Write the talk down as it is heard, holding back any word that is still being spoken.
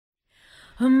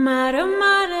אמר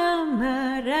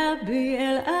רבי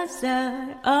אלעזר,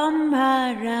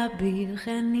 אמר רבי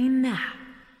חנינא.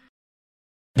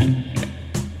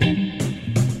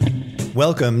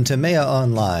 Welcome to Maya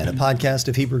Online, a podcast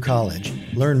of Hebrew College.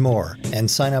 Learn more and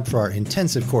sign up for our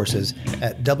intensive courses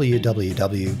at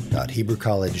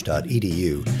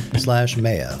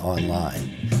www.hebrewcollege.edu/Maya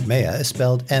Online. Maya is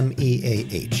spelled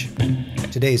M-E-A-H.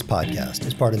 Today's podcast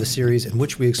is part of a series in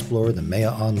which we explore the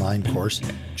Maya Online course,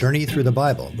 Journey Through the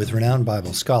Bible, with renowned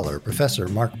Bible scholar, Professor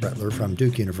Mark Brettler from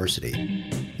Duke University.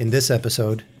 In this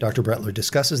episode, Dr. Brettler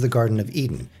discusses the Garden of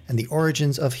Eden and the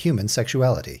origins of human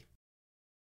sexuality.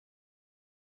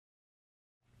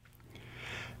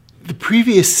 The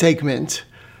previous segment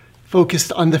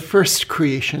focused on the first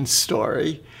creation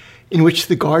story, in which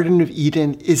the Garden of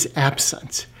Eden is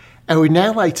absent. I would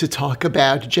now like to talk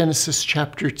about Genesis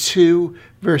chapter 2,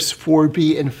 verse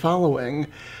 4b and following,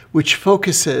 which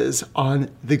focuses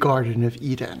on the Garden of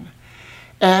Eden.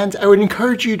 And I would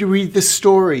encourage you to read this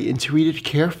story and to read it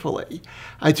carefully.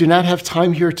 I do not have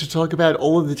time here to talk about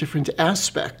all of the different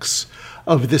aspects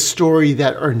of the story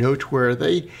that are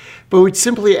noteworthy, but would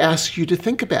simply ask you to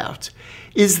think about,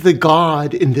 is the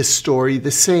God in this story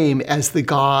the same as the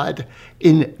God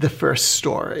in the first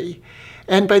story?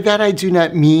 And by that I do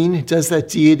not mean, does that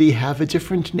deity have a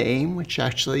different name, which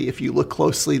actually, if you look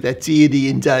closely, that deity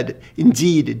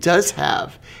indeed does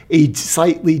have a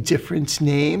slightly different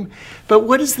name. But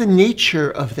what is the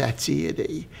nature of that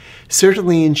deity?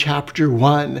 Certainly in chapter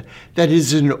 1, that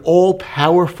is an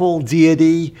all-powerful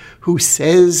deity who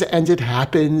says and it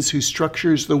happens, who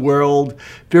structures the world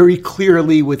very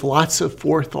clearly with lots of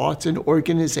forethought and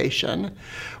organization.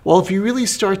 Well, if you really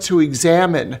start to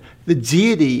examine the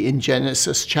deity in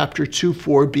Genesis chapter 2,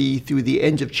 4b through the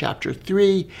end of chapter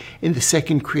 3 in the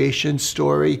second creation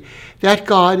story, that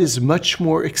God is much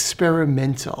more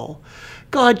experimental.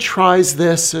 God tries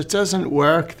this, it doesn't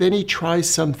work, then he tries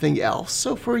something else.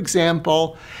 So for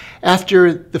example,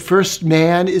 after the first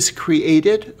man is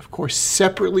created, of course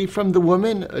separately from the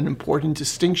woman, an important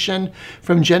distinction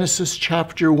from Genesis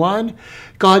chapter 1,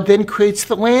 God then creates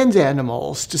the land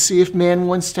animals to see if man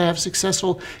wants to have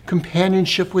successful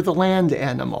companionship with the land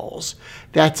animals.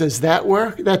 That does not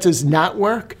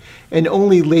work, and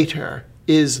only later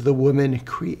is the woman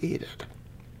created.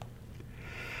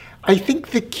 I think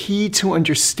the key to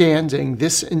understanding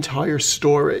this entire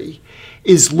story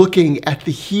is looking at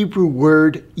the Hebrew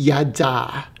word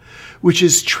yada, which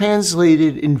is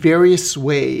translated in various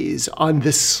ways on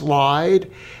this slide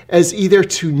as either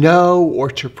to know or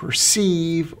to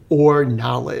perceive or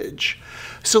knowledge.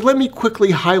 So let me quickly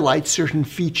highlight certain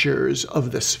features of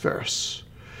this verse.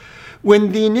 After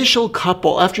the initial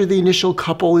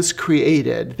couple is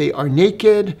created, they are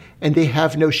naked and they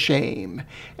have no shame,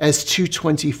 as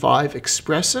 2:25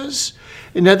 expresses.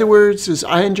 In other words, as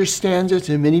I understand it,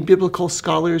 and many biblical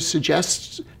scholars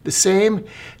suggest the same,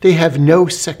 they have no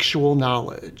sexual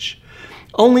knowledge.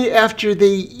 Only after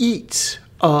they eat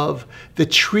of the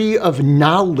tree of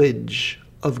knowledge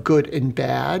of good and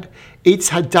bad, Eitz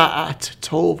Hada'at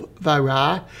Tov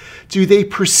Vara, do they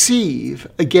perceive,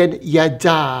 again,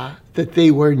 yada, that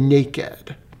they were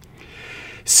naked.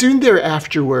 Soon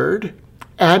thereafterward,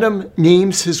 Adam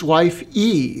names his wife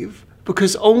Eve,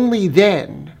 because only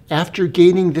then, after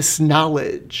gaining this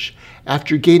knowledge,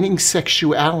 after gaining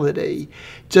sexuality,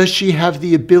 does she have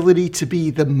the ability to be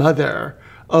the mother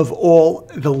of all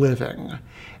the living.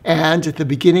 And at the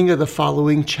beginning of the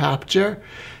following chapter,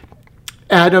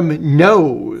 Adam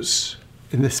knows,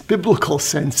 in this biblical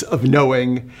sense of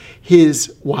knowing,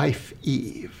 his wife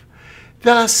Eve.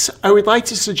 Thus, I would like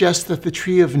to suggest that the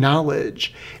tree of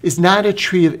knowledge is not a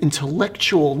tree of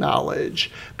intellectual knowledge,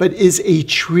 but is a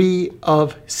tree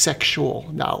of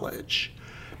sexual knowledge.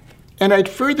 And I'd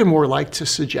furthermore like to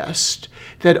suggest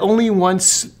that only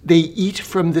once they eat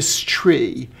from this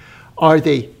tree are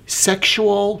they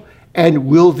sexual and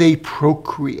will they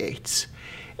procreate.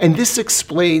 And this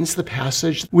explains the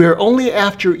passage where only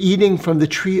after eating from the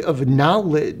tree of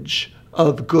knowledge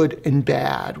of good and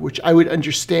bad, which I would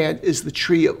understand is the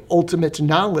tree of ultimate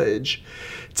knowledge,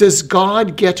 does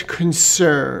God get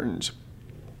concerned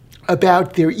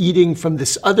about their eating from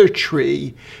this other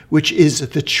tree, which is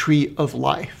the tree of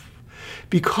life.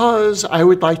 Because I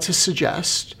would like to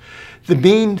suggest the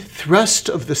main thrust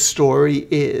of the story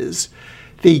is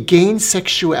they gain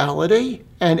sexuality,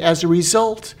 and as a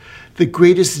result, the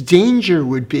greatest danger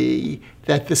would be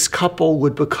that this couple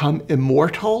would become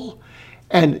immortal,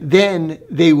 and then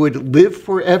they would live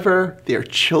forever, their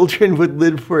children would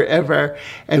live forever,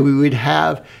 and we would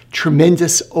have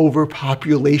tremendous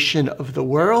overpopulation of the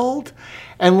world.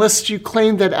 And lest you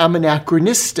claim that I'm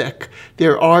anachronistic,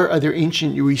 there are other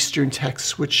ancient Near Eastern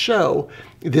texts which show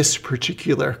this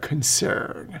particular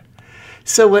concern.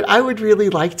 So what I would really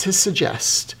like to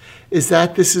suggest is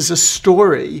that this is a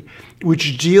story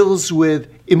which deals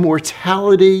with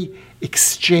immortality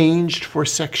exchanged for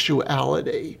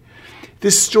sexuality.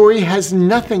 This story has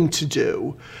nothing to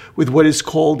do with what is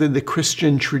called in the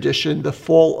Christian tradition the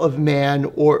fall of man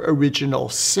or original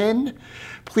sin.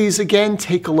 Please again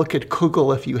take a look at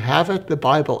Kugel if you have it, the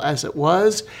Bible as it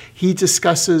was. He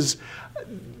discusses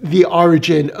the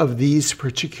origin of these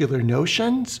particular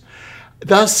notions.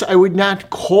 Thus, I would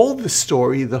not call the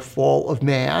story the fall of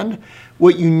man.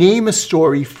 What you name a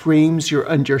story frames your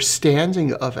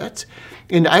understanding of it.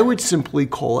 And I would simply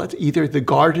call it either the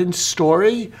garden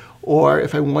story, or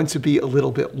if I want to be a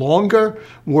little bit longer,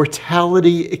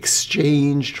 mortality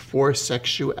exchanged for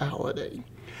sexuality.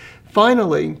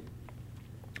 Finally,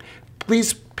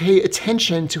 please pay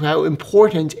attention to how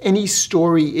important any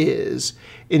story is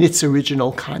in its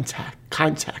original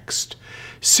context.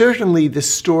 Certainly,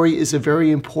 this story is a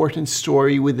very important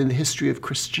story within the history of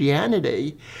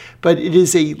Christianity, but it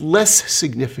is a less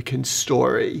significant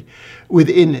story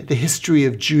within the history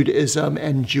of Judaism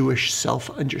and Jewish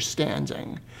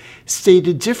self-understanding.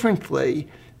 Stated differently,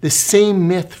 the same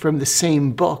myth from the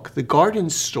same book, the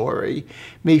garden story,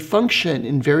 may function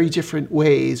in very different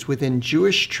ways within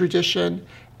Jewish tradition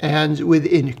and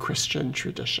within Christian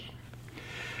tradition.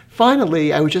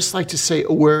 Finally, I would just like to say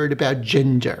a word about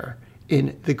gender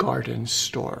in the garden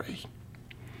story.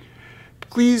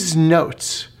 Please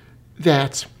note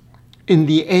that in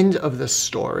the end of the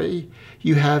story,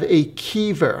 you have a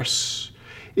key verse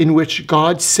in which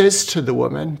God says to the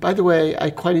woman, by the way, I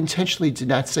quite intentionally did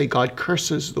not say God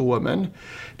curses the woman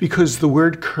because the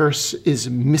word curse is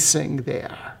missing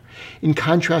there. In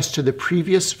contrast to the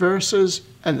previous verses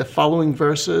and the following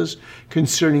verses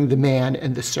concerning the man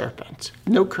and the serpent.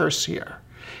 No curse here.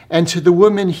 And to the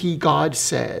woman God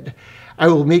said, I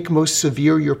will make most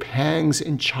severe your pangs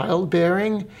in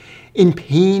childbearing. In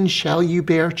pain shall you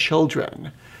bear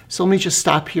children. So let me just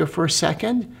stop here for a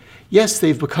second. Yes,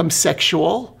 they've become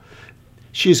sexual.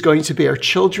 She is going to bear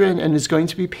children and is going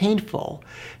to be painful.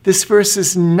 This verse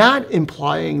is not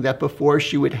implying that before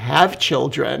she would have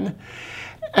children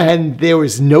and there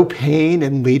was no pain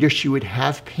and later she would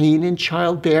have pain in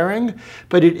childbearing,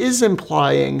 but it is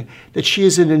implying that she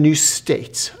is in a new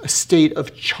state, a state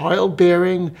of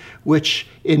childbearing, which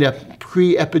in a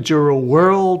pre-epidural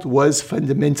world was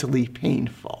fundamentally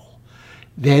painful.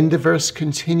 Then the verse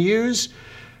continues,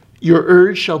 your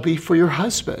urge shall be for your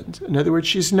husband. In other words,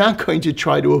 she's not going to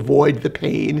try to avoid the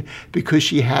pain because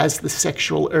she has the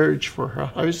sexual urge for her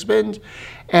husband.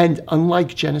 And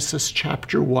unlike Genesis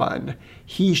chapter 1,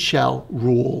 he shall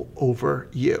rule over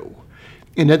you.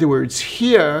 In other words,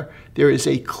 here there is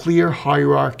a clear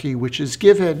hierarchy which is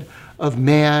given of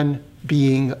man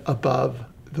being above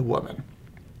the woman.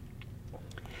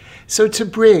 So to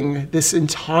bring this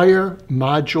entire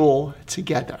module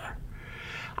together,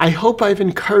 I hope I've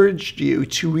encouraged you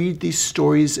to read these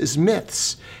stories as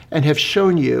myths and have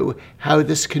shown you how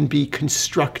this can be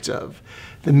constructive,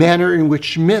 the manner in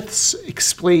which myths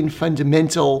explain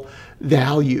fundamental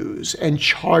values and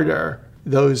charter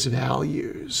those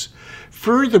values.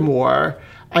 Furthermore,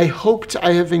 I hoped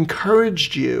I have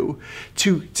encouraged you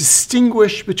to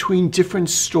distinguish between different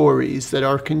stories that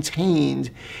are contained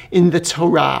in the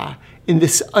Torah, in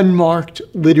this unmarked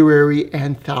literary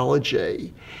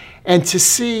anthology, and to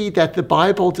see that the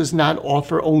Bible does not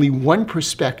offer only one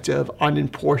perspective on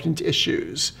important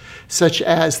issues, such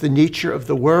as the nature of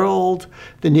the world,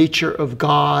 the nature of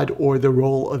God, or the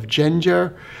role of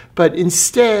gender, but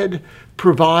instead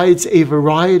provides a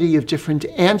variety of different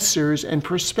answers and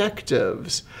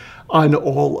perspectives on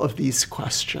all of these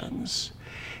questions.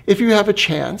 If you have a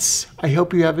chance, I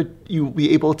hope you'll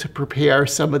be able to prepare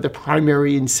some of the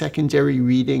primary and secondary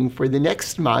reading for the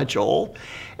next module.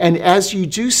 And as you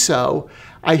do so,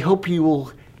 I hope you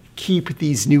will keep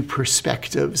these new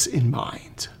perspectives in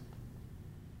mind.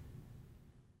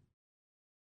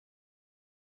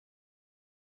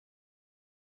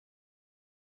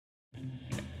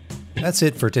 That's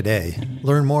it for today.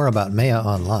 Learn more about Maya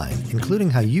online, including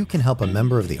how you can help a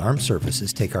member of the armed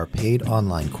services take our paid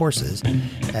online courses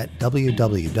at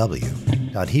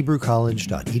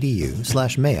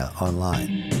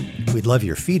www.hebrewcollege.edu/mayaonline. We'd love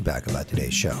your feedback about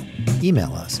today's show.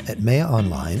 Email us at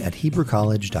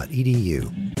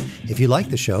mayaonline@hebrewcollege.edu. If you like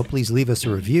the show, please leave us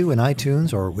a review in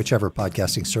iTunes or whichever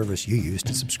podcasting service you use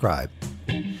to subscribe.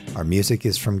 Our music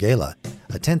is from Gela,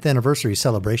 a 10th anniversary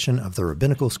celebration of the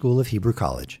Rabbinical School of Hebrew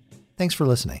College. Thanks for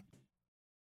listening.